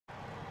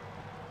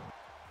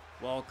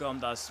Welcome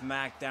to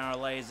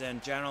Smackdown, ladies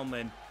and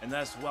gentlemen, and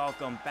let's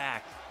welcome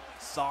back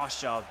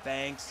Sasha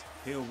Banks,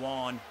 who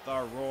won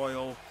the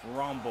Royal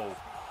Rumble.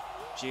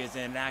 She is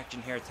in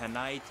action here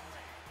tonight,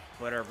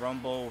 but her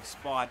Rumble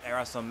spot at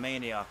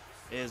WrestleMania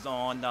is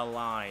on the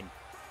line.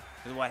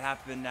 Because what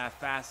happened at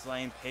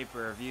Fastlane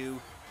pay-per-view,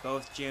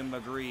 both Jim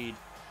agreed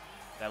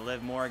that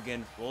Liv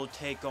Morgan will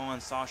take on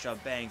Sasha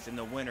Banks, and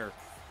the winner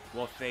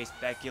will face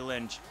Becky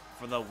Lynch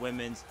for the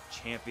Women's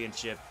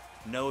Championship.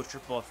 No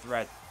triple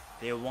threat.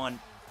 They won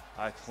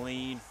a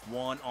clean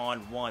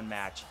one-on-one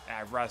match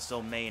at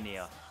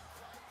WrestleMania.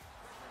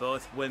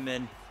 Both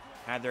women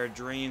had their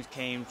dreams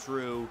came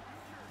true,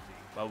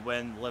 but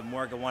when Liv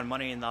Morgan won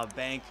Money in the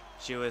Bank,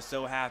 she was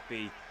so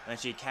happy when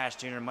she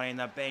cashed in her Money in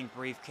the Bank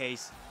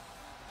briefcase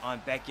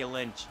on Becky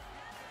Lynch.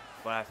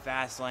 But at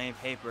Fastlane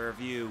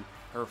pay-per-view,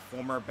 her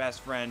former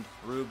best friend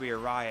Ruby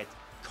Riott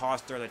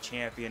cost her the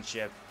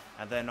championship,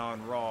 and then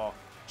on Raw,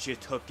 she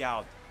took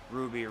out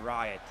Ruby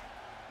Riott.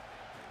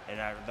 And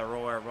at the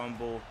Royal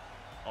Rumble,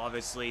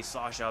 obviously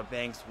Sasha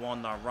Banks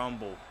won the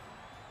Rumble.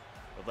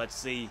 But let's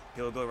see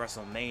who'll go to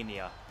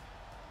WrestleMania.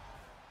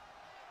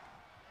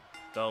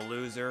 The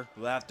loser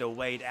will have to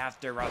wait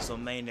after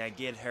WrestleMania to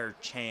get her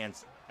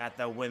chance at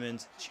the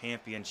Women's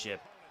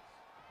Championship.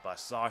 But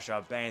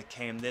Sasha Banks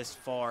came this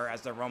far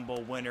as the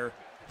Rumble winner,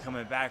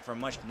 coming back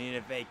from much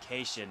needed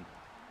vacation.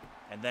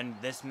 And then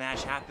this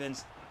match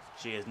happens,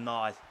 she is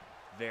not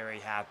very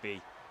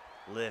happy.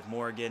 Liv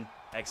Morgan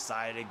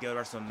excited to go to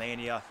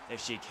WrestleMania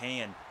if she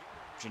can.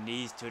 She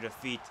needs to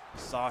defeat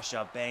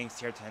Sasha Banks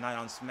here tonight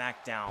on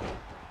Smackdown.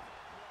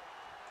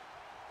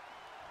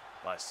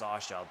 But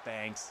Sasha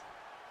Banks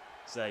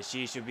says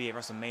she should be at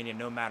WrestleMania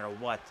no matter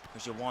what,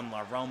 because she won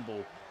the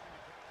Rumble.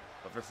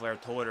 But Ric Flair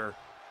told her,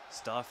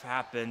 stuff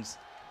happens,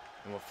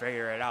 and we'll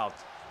figure it out.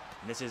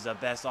 And this is the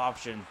best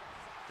option.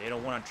 They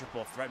don't want a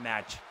triple threat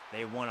match.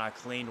 They want a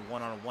clean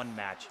one-on-one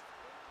match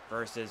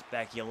versus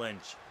Becky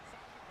Lynch.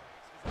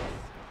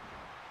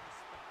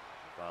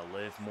 But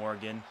Liv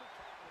Morgan,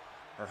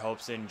 her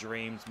hopes and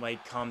dreams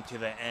might come to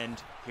the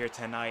end here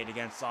tonight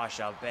against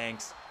Sasha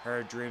Banks.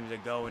 Her dreams to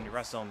go into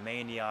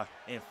WrestleMania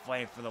and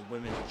fight for the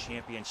Women's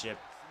Championship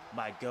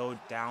might go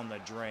down the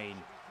drain.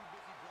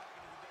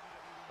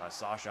 But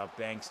Sasha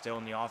Banks still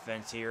in the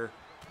offense here.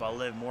 But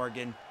Liv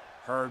Morgan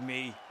heard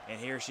me, and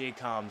here she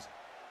comes.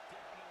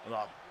 With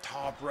a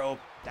top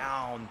rope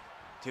down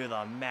to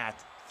the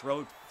mat,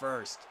 throat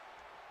first.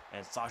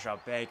 And Sasha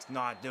Banks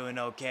not doing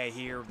okay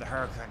here with the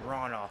Hurricane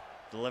Rana,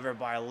 delivered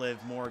by Liv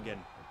Morgan.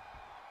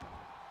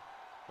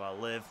 But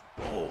Liv,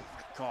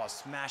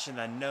 smashing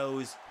the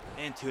nose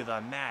into the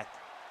mat.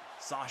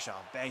 Sasha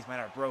Banks might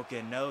have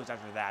broken nose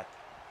after that.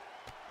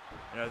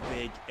 And a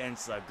big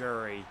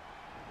enziguri.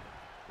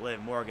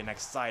 Liv Morgan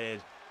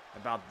excited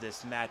about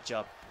this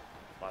matchup,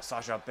 but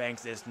Sasha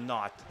Banks is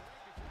not.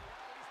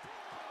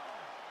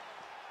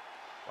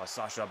 But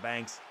Sasha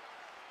Banks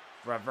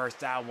reversed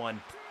that one.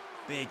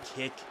 Big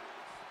kick.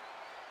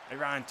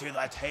 Around to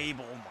the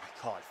table. Oh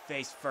my god,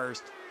 face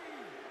first.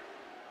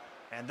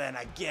 And then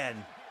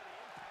again,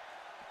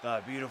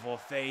 the beautiful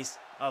face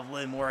of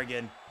Liv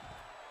Morgan.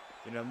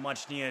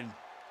 Much needed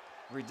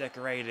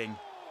redecorating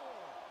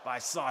by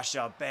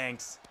Sasha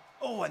Banks.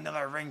 Oh,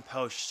 another ring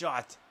post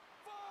shot.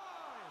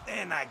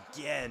 And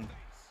again,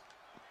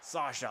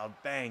 Sasha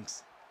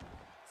Banks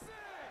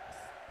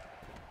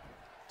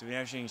doing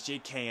everything she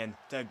can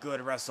to go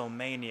to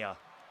WrestleMania.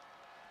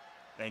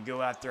 Then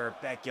go after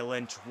Becky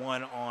Lynch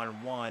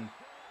one-on-one.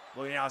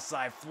 Looking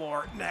outside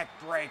floor, neck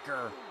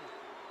breaker.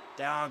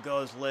 Down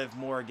goes Liv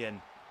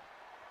Morgan.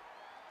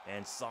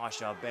 And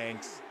Sasha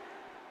Banks.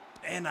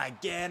 And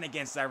again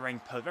against that ring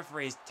post.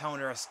 Referee's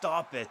telling her to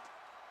stop it.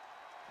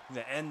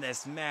 To end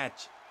this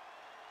match.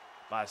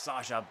 But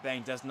Sasha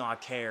Banks does not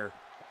care.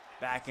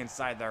 Back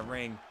inside the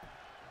ring.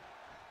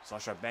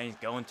 Sasha Banks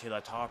going to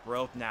the top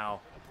rope now.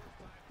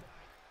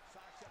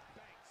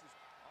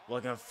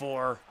 Looking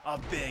for a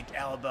big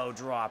elbow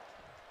drop.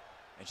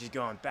 And she's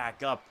going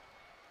back up.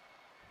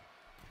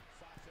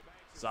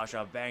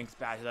 Sasha Banks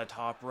back to the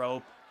top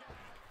rope.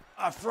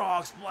 A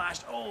frog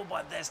splash. Oh,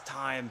 but this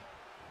time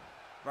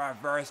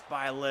reversed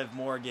by Liv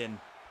Morgan.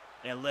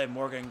 And Liv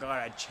Morgan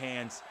got a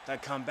chance to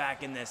come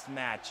back in this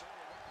match.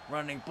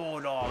 Running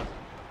Bulldog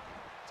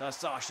to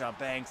Sasha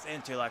Banks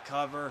into the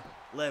cover.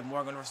 Liv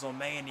Morgan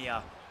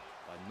WrestleMania.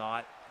 But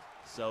not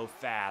so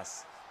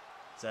fast,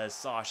 says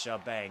Sasha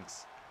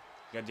Banks.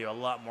 Gotta do a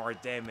lot more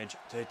damage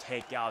to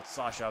take out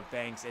Sasha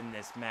Banks in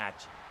this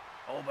match.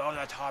 Oh, but on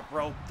the top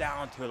rope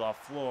down to the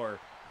floor.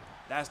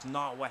 That's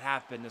not what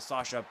happened to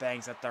Sasha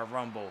Banks at the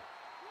Rumble.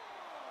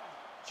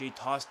 She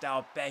tossed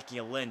out Becky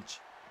Lynch,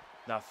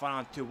 the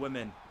final two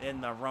women in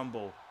the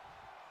Rumble.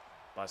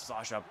 But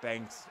Sasha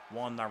Banks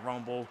won the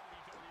Rumble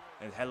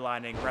and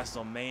headlining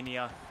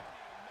WrestleMania.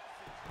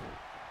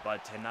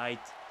 But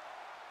tonight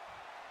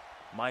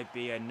might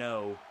be a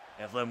no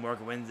if Liv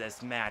Morgan wins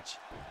this match.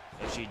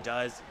 If she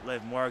does,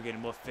 Liv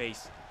Morgan will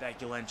face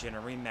Becky Lynch in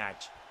a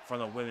rematch for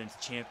the Women's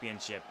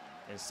Championship,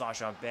 and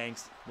Sasha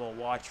Banks will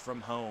watch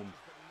from home.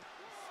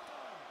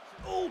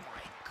 Oh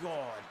my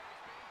god!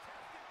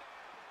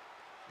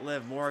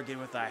 Liv Morgan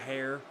with a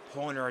hair,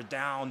 pulling her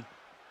down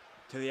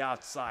to the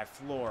outside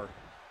floor.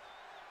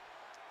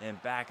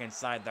 And back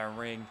inside the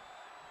ring,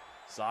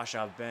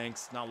 Sasha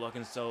Banks not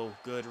looking so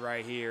good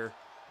right here.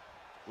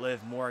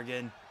 Liv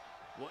Morgan,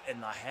 what in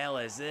the hell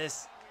is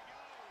this?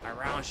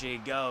 Around she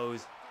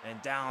goes,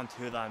 and down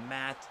to the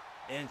mat,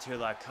 into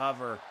the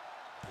cover,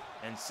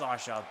 and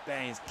Sasha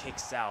Banks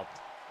kicks out.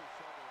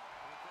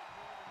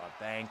 But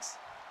Banks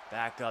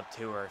back up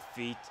to her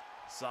feet.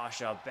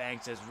 Sasha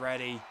Banks is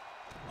ready.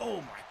 Oh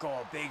my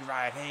god, big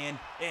right hand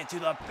into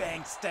the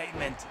Banks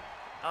statement.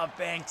 A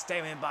Banks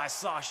statement by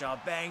Sasha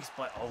Banks,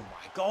 but oh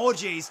my god,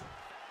 jeez.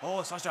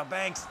 Oh, Sasha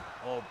Banks.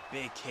 Oh,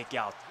 big kick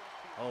out.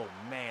 Oh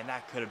man,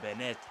 that could have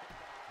been it.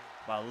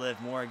 But Liv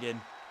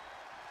Morgan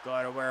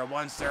got to where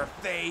once their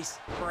face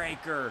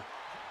breaker.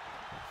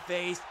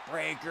 Face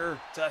breaker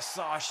to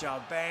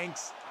Sasha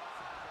Banks.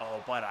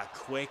 Oh, but a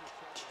quick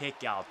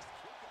kick out.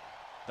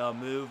 The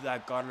move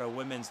that got her the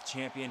women's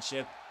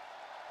championship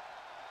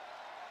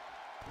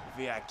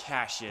via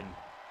cash-in.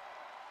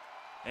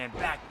 And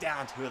back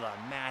down to the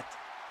mat.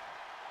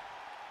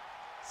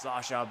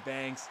 Sasha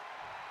Banks.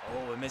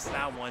 Oh, we missed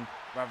that one.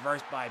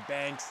 Reversed by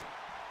Banks.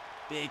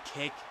 Big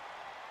kick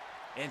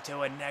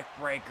into a neck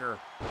breaker.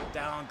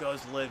 Down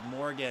goes Liv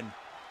Morgan.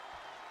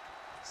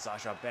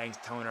 Sasha Banks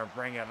telling her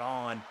bring it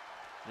on.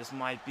 This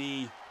might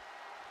be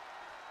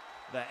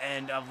the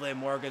end of Liv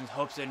Morgan's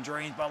hopes and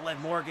dreams, but Liv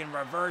Morgan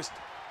reversed.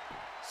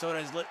 So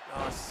does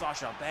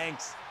Sasha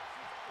Banks.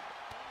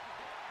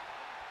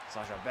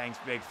 Sasha Banks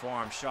big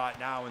forearm shot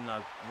now in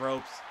the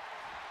ropes.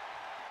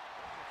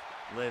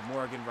 Liv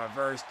Morgan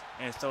reversed,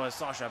 and so is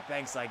Sasha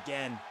Banks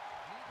again.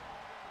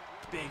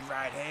 Big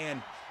right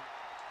hand.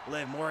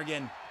 Liv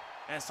Morgan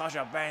and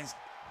Sasha Banks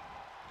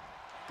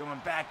going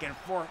back and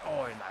forth.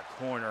 Oh, in that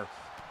corner.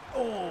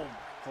 Oh,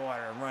 my God,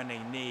 a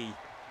running knee.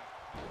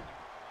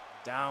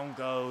 Down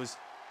goes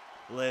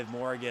Liv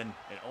Morgan.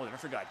 And oh, I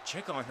forgot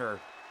chick on her.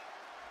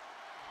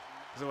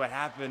 So what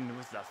happened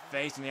with the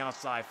face on the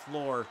outside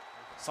floor.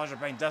 Sasha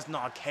Banks does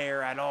not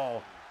care at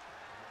all.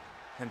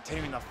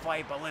 Continuing the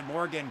fight, but Liv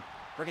Morgan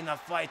bringing the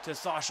fight to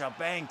Sasha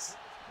Banks.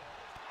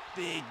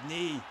 Big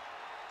knee.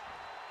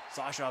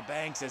 Sasha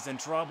Banks is in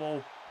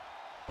trouble.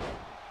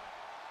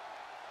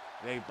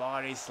 Big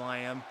body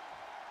slam.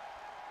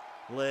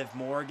 Liv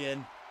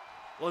Morgan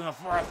looking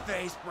for a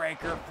face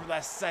breaker for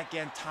the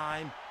second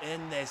time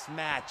in this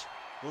match.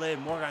 Liv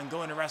Morgan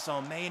going to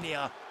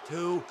WrestleMania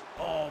 2.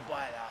 Oh,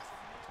 but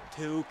a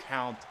 2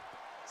 count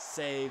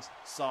saves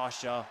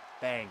Sasha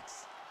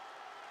Banks.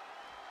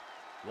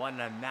 One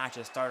of the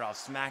matches started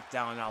off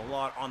Smackdown, a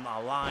lot on the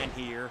line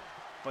here,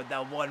 but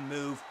that one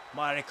move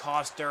might have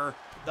cost her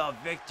the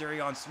victory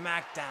on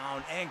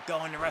Smackdown, and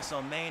going to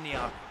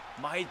WrestleMania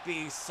might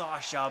be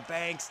Sasha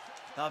Banks.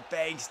 The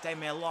Banks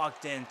statement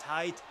locked in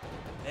tight,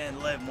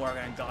 and Liv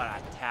Morgan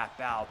gotta tap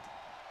out.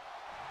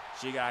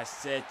 She gotta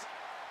sit.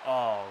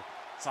 Oh,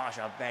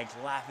 Sasha Banks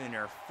laughing in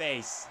her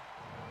face.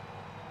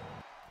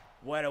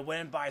 What a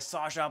win by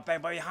Sasha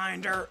Banks, but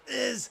behind her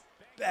is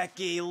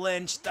Becky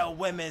Lynch, the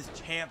women's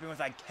champion, with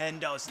a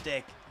kendo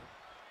stick.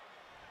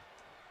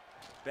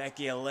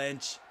 Becky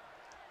Lynch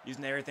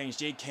using everything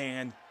she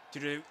can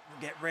to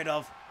get rid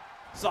of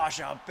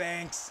Sasha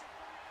Banks.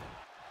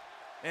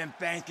 And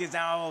Banks gets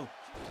out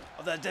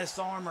of the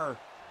disarmer.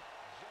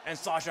 And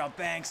Sasha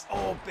Banks,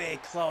 oh,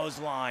 big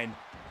clothesline.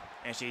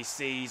 And she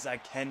sees a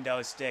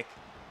kendo stick.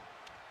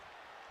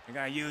 They're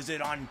gonna use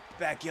it on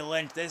Becky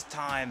Lynch this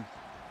time.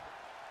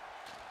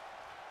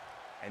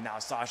 And now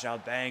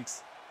Sasha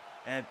Banks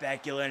and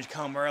Becky Lynch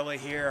come early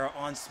here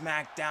on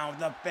Smackdown with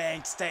the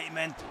Banks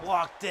statement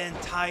locked in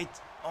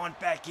tight on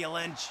Becky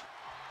Lynch.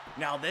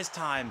 Now this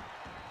time,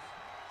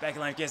 Becky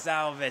Lynch gets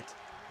out of it,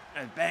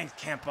 and Banks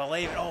can't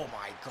believe it. Oh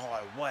my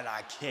God, what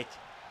a kick.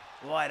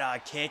 What a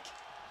kick,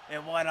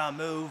 and what a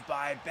move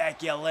by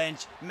Becky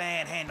Lynch.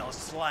 Manhandle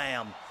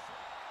slam.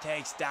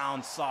 Takes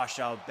down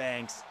Sasha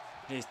Banks.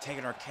 She's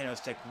taking her kendo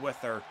stick with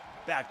her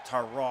back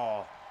to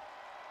Raw.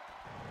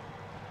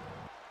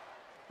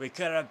 We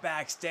could have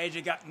backstage.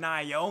 We got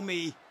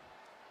Naomi.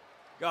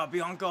 Got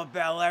Bianca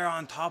Belair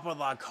on top of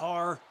the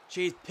car.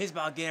 She's pissed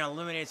about getting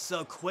eliminated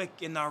so quick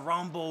in the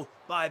Rumble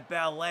by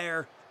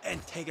Belair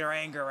and taking her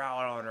anger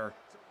out on her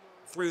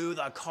through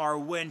the car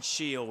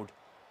windshield.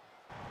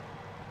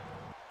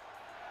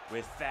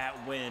 With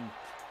that win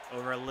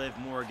over Liv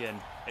Morgan,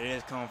 it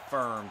is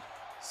confirmed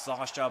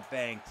Sasha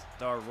Banks,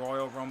 the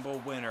Royal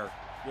Rumble winner,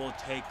 will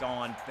take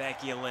on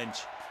Becky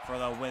Lynch for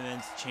the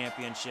Women's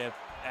Championship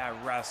at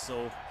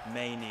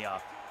WrestleMania.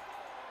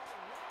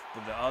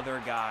 But the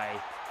other guy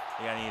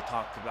I need to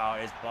talk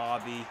about is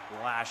Bobby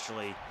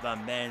Lashley, the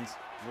Men's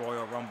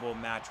Royal Rumble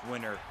match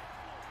winner.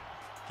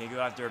 Can go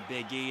after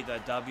Big E, the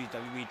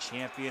WWE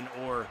Champion,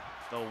 or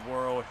the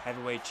World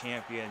Heavyweight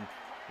Champion.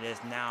 It is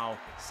now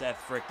Seth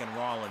frickin'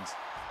 Rollins.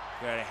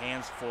 We got a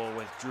hands full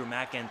with Drew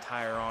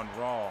McIntyre on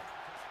Raw.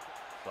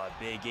 But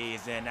Big E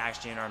is in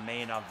action in our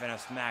main event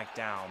of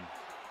SmackDown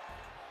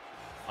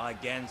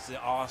against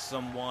the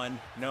awesome one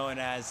known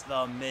as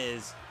The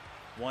Miz,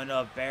 one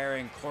of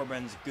Baron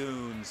Corbin's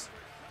goons,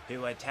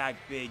 who attacked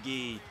Big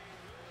E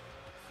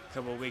a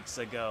couple weeks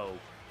ago.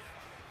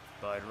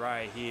 But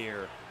right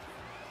here,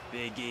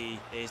 Big E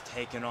is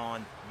taking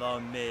on The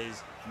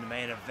Miz in the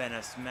main event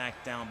of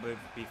SmackDown. But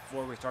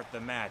before we start the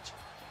match,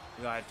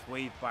 we got a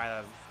tweet by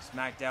the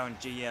SmackDown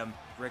GM,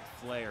 Ric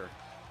Flair,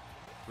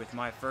 with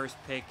my first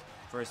pick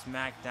for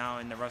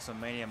SmackDown in the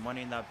WrestleMania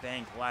Money in the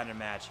Bank ladder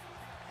match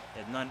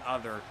is none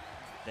other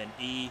than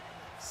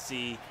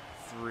EC3.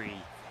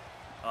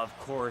 Of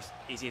course,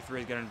 EC3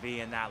 is going to be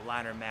in that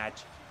ladder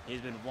match.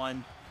 He's been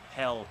one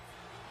hell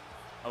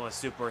of a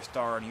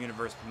superstar in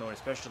Universe mode,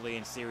 especially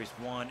in Series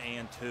 1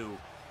 and 2.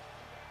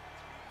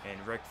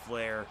 And Ric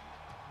Flair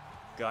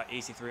got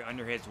EC3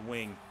 under his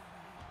wing,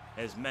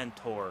 his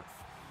mentor.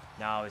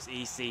 Now it's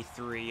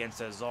EC3 and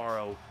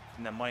Cesaro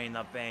in the Money in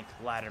the Bank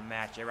ladder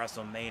match at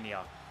WrestleMania.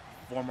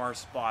 4 more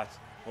spots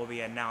will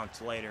be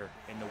announced later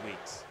in the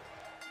weeks.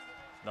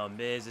 The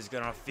Miz is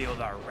going to feel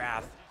the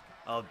wrath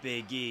of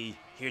Big E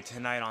here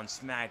tonight on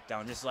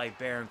SmackDown, just like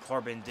Baron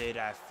Corbin did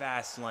at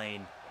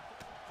Fastlane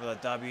for the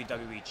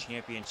WWE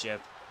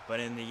Championship. But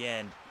in the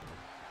end,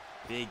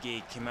 Big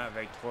E came out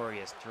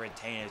victorious to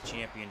retain his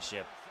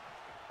championship.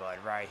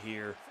 But right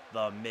here,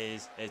 The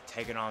Miz is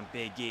taking on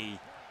Big E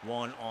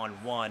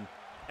one-on-one.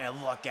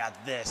 And look at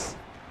this.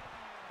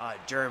 A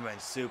German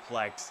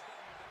suplex.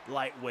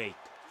 Lightweight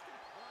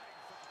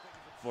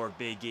for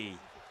Big E.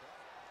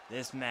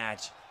 This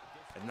match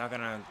is not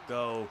going to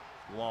go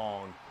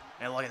long.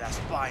 And look at that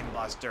spine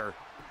buster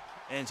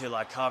into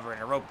the cover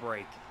and a rope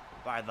break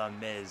by The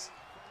Miz.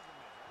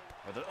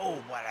 Oh,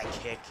 what a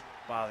kick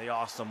by the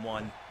awesome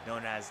one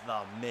known as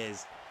The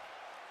Miz.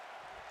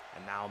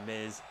 And now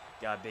Miz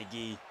got Big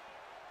E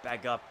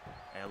back up.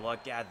 And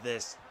look at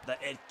this. The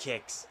It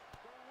Kicks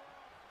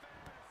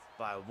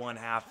by one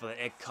half of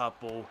the It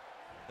couple,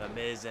 The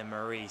Miz and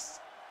Maurice.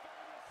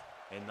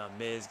 And The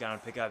Miz gonna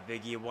pick up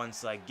Big E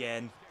once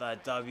again. The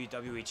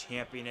WWE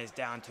Champion is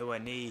down to a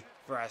knee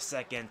for a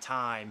second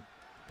time.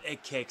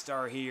 It Kicks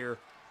are here.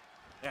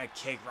 And a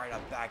kick right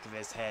up back of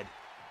his head.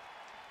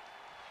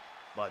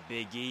 But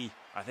Big E,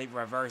 I think,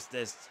 reversed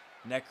this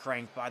neck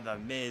crank by The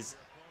Miz.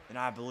 And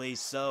I believe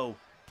so.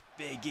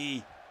 Big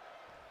E.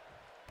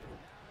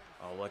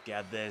 Oh, look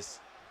at this.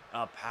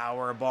 A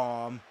power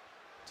bomb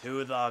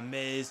to The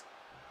Miz.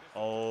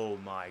 Oh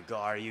my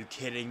God, are you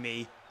kidding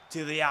me?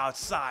 To the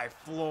outside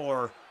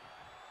floor.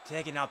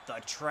 Taking up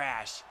the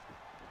trash.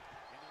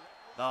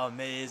 The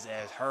Miz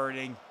is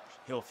hurting.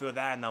 He'll feel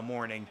that in the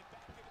morning.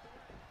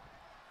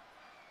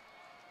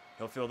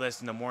 He'll feel this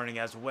in the morning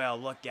as well.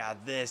 Look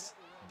at this.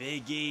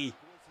 Big E.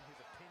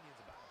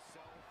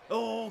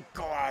 Oh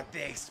God,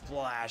 big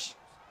splash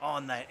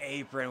on the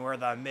apron where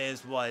The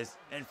Miz was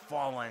and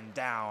falling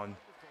down.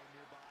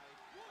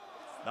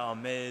 The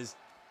Miz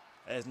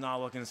is not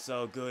looking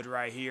so good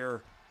right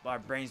here,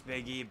 but brings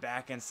Big E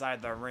back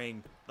inside the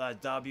ring. The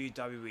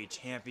WWE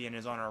Champion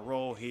is on a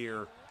roll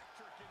here.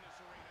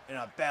 And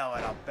a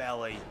belly to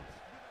belly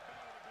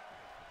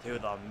to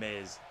The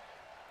Miz.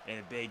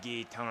 And Big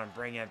E telling him to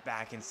bring it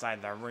back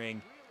inside the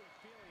ring.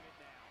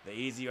 The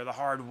easy or the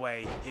hard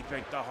way. He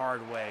picked the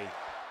hard way.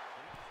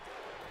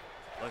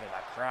 Look at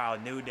that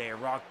crowd. New Day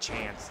Rock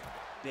chants.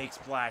 Big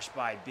splash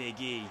by Big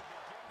E.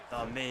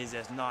 The Miz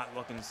is not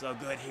looking so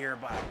good here,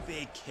 but a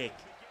big kick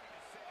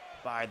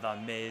by The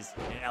Miz.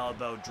 An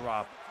elbow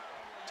drop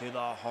to the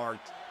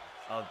heart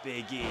of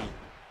Big E.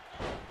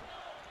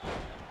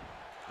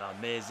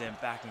 The Miz in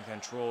back in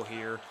control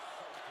here.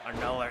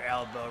 Another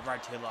elbow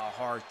right to the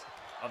heart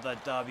of the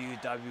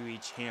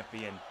WWE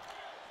Champion.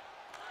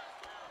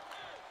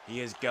 He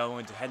is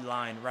going to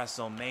headline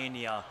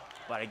WrestleMania,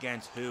 but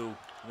against who?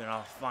 We're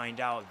gonna find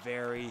out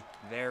very,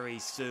 very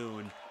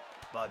soon.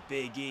 But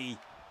Big E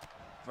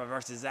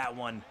reverses that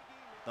one.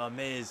 The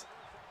Miz.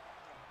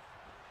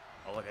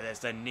 Oh, look at this.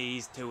 The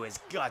knees to his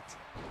gut.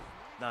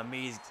 The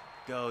Miz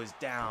goes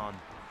down.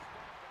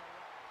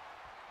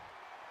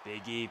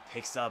 Big E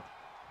picks up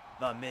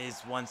The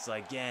Miz once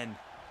again.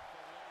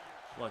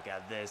 Look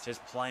at this.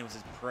 Just playing with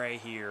his prey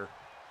here.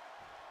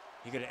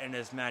 He could have ended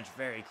this match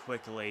very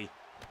quickly.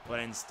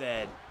 But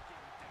instead,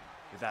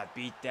 with that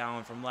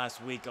beatdown from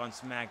last week on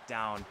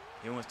SmackDown,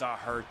 he almost got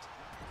hurt.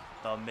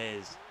 The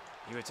Miz.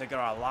 He would take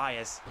out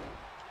Elias.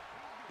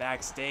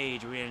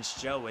 Backstage, we didn't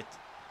show it,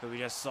 because we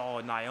just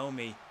saw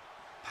Naomi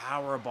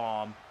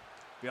powerbomb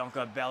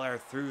Bianca Belair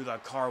through the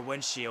car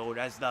windshield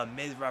as The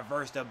Miz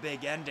reversed a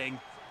big ending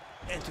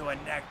into a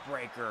neck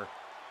breaker.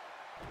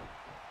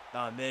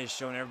 The Miz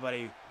showing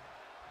everybody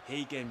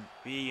he can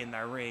be in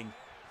the ring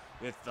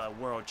with the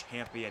world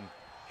champion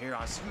here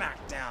on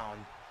SmackDown.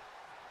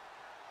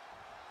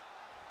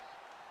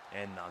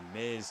 And The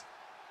Miz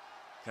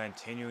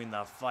continuing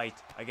the fight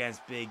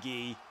against Big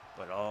E.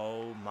 But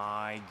oh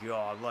my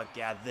God, look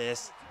at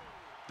this.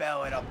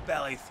 Belly to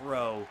belly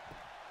throw.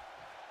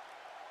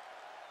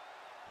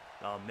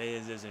 The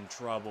Miz is in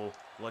trouble.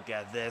 Look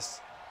at this.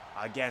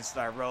 Against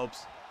the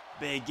ropes.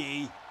 Big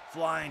E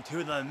flying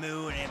to the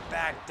moon and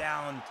back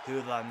down to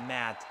the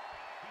mat.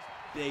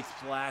 Big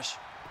splash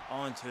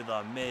onto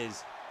The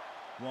Miz.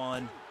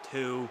 1,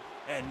 2,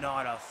 and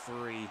not a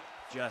 3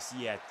 just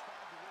yet.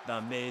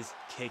 The Miz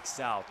kicks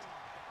out.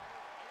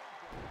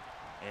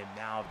 And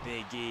now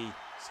Big E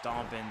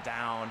stomping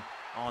down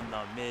on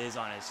The Miz,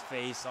 on his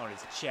face, on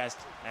his chest,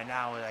 and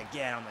now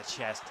again on the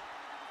chest.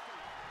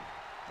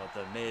 But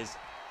The Miz,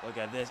 look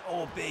at this.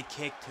 Oh, big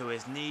kick to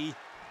his knee.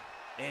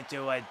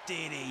 Into a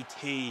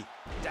DDT.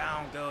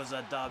 Down goes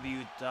the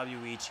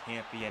WWE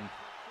Champion.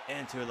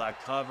 Into the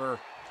cover.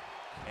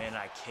 And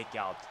a kick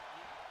out.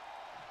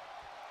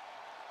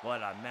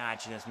 What a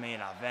match in this main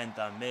event.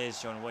 The Miz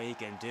showing what he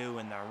can do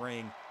in the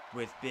ring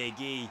with Big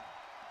E.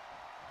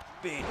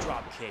 Big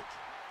drop kick.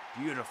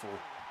 Beautiful.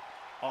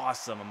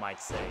 Awesome, I might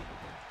say.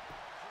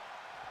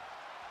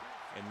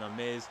 And The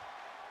Miz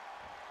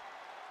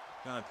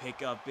gonna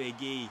pick up Big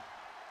E.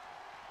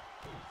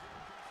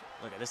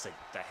 Look at this. Like,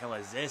 the hell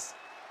is this?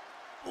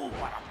 Ooh,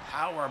 what a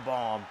power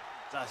bomb.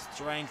 The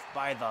strength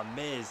by The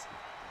Miz.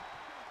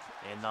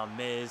 And The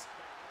Miz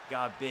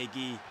got Big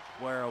E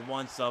where it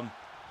wants him.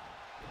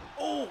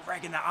 Oh,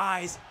 right in the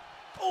eyes.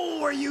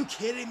 Oh, are you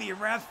kidding me,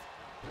 ref?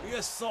 We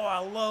just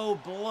saw a low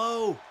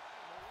blow.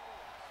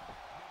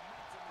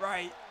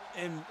 Right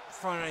in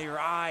front of your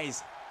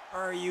eyes.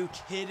 Are you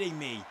kidding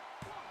me?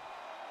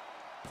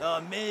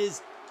 The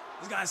Miz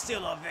is gonna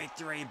steal a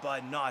victory,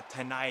 but not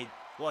tonight.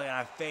 Looking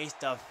at face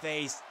to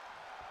face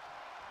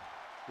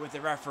with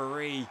the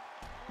referee.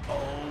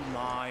 Oh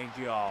my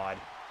God.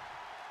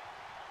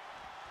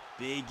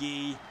 Big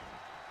E.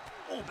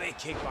 Oh, big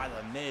kick by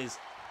The Miz.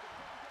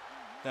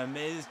 The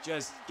Miz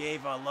just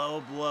gave a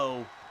low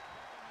blow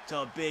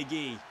to Big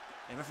E.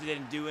 And the referee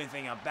didn't do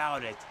anything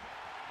about it.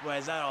 What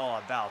is that all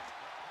about?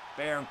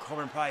 Baron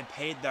Corbin probably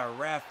paid the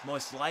ref,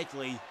 most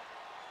likely.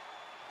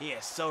 He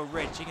is so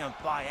rich, he can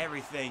buy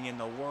everything in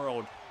the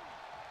world.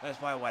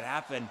 That's why what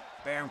happened.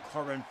 Baron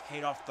Corbin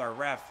paid off the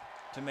ref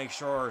to make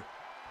sure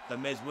The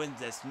Miz wins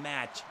this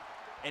match.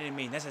 It didn't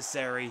mean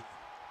necessary.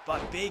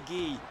 But Big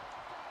E,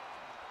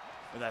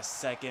 with a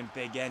second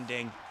big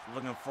ending,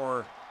 looking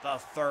for the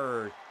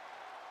third.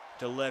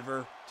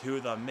 Deliver to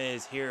The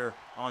Miz here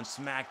on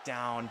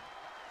Smackdown.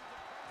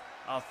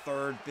 A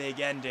third big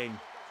ending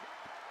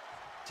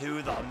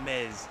to The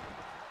Miz.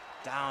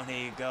 Down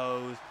he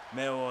goes,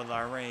 middle of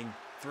the ring.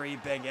 3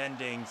 big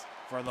endings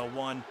for the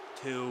 1,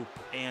 2,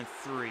 and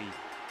 3.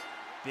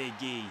 Big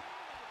E,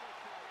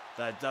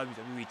 the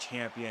WWE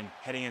Champion,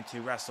 heading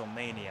into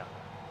WrestleMania.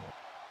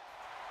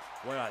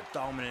 What a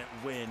dominant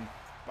win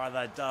by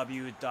the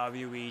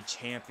WWE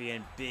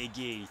Champion, Big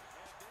E.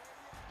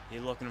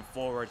 He's looking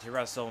forward to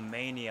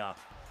WrestleMania.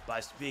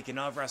 But speaking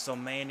of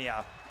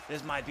WrestleMania,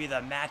 this might be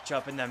the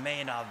matchup in the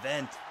main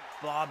event.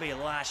 Bobby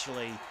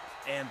Lashley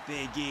and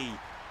Big E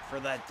for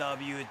that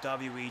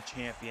WWE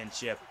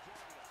Championship.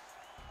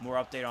 More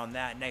update on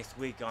that next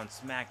week on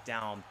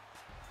Smackdown.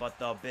 But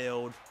the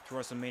build to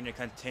WrestleMania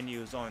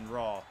continues on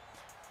Raw.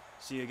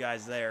 See you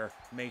guys there.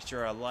 Make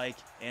sure to like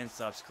and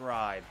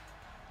subscribe.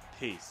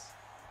 Peace.